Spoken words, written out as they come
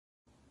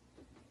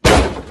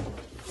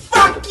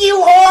Fuck you,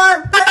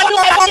 whore!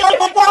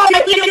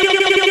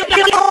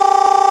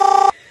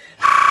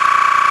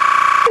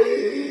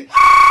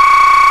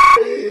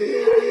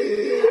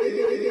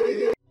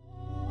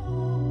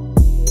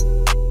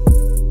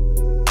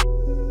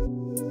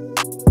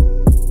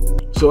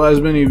 So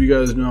as many of you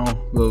guys know,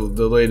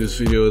 the latest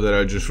video that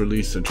I just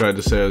released, I tried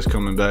to say I was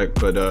coming back,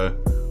 but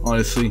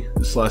honestly,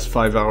 this last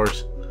 5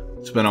 hours,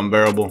 it's been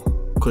unbearable.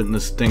 Quitting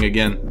this thing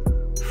again.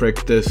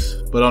 Frick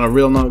this. But on a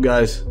real note,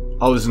 guys,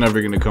 I was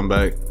never gonna come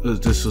back.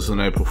 This was an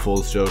April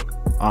Fool's joke.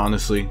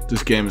 Honestly,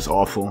 this game is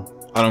awful.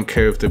 I don't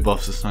care if they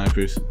buff the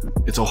snipers.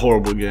 It's a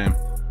horrible game.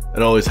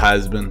 It always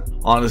has been.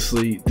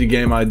 Honestly, the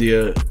game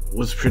idea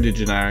was pretty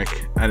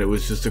generic, and it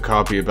was just a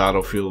copy of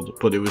Battlefield,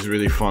 but it was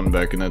really fun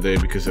back in the day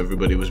because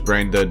everybody was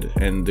brain dead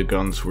and the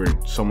guns were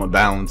somewhat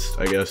balanced,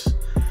 I guess.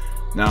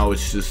 Now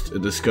it's just a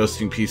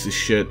disgusting piece of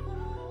shit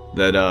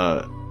that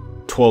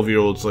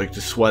 12-year-olds like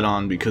to sweat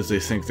on because they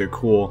think they're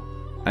cool,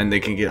 and they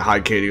can get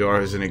high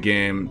KDRs in a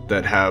game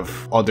that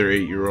have other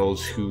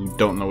 8-year-olds who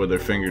don't know where their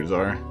fingers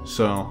are.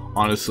 So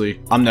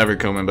honestly, I'm never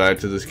coming back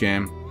to this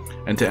game.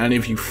 And to any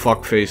of you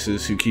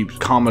fuckfaces who keep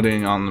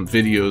commenting on the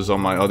videos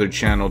on my other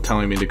channel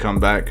telling me to come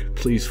back,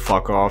 please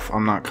fuck off.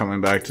 I'm not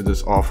coming back to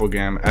this awful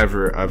game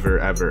ever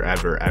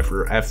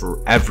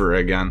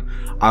again.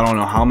 I don't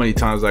know how many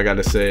times I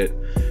gotta say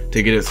it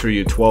to get it through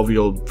you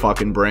 12-year-old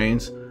fucking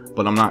brains,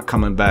 but I'm not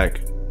coming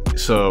back.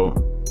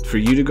 So for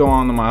you to go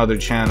on to my other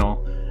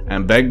channel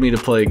and beg me to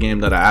play a game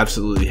that I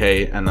absolutely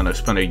hate, and then I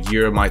spent a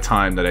year of my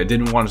time that I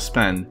didn't want to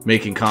spend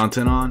making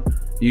content on,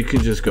 you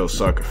can just go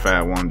suck a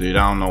fat one, dude.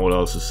 I don't know what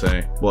else to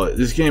say. But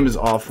this game is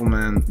awful,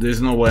 man.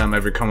 There's no way I'm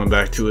ever coming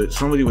back to it.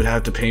 Somebody would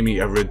have to pay me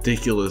a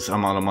ridiculous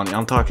amount of money.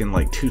 I'm talking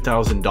like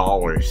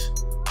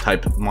 $2,000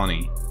 type of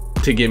money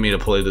to get me to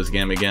play this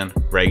game again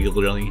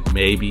regularly,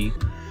 maybe.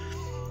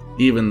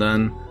 Even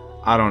then,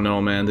 I don't know,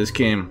 man. This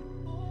game,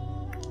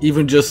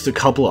 even just a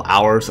couple of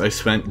hours I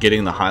spent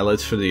getting the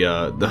highlights for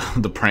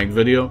the prank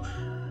video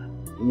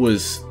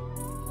was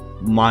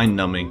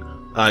mind-numbing.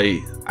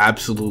 I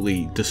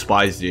absolutely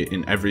despised it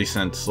in every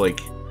sense. Like,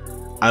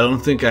 I don't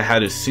think I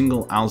had a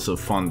single ounce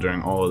of fun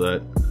during all of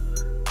that.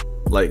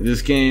 Like,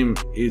 this game,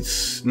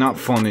 it's not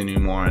fun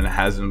anymore, and it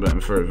hasn't been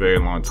for a very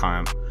long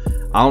time.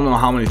 I don't know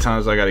how many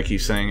times I gotta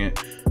keep saying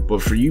it, but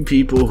for you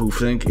people who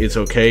think it's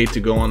okay to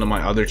go onto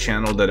my other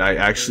channel that I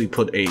actually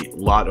put a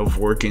lot of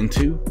work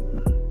into,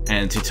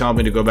 and to tell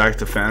me to go back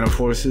to Phantom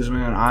Forces,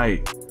 man,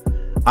 I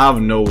have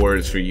no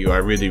words for you. I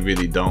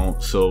really don't.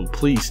 So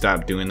please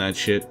stop doing that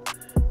shit.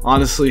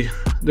 Honestly,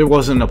 there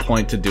wasn't a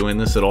point to doing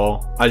this at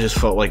all. I just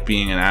felt like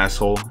being an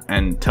asshole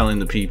and telling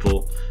the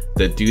people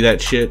that do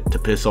that shit to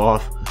piss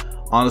off.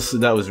 Honestly,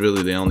 that was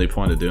really the only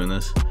point of doing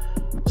this.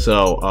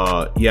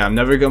 So, yeah, I'm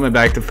never coming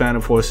back to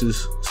Phantom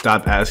Forces.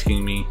 Stop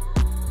asking me.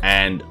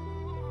 And,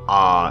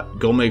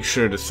 go make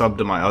sure to sub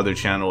to my other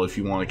channel if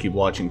you want to keep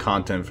watching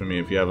content from me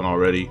if you haven't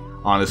already.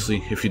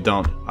 Honestly, if you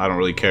don't, I don't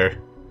really care.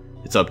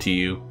 It's up to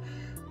you.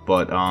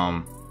 But,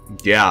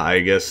 yeah,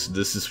 I guess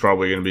this is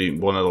probably going to be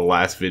one of the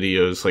last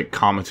videos, like,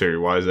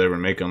 commentary-wise I ever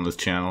make on this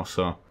channel.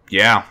 So,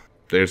 yeah,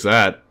 there's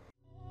that.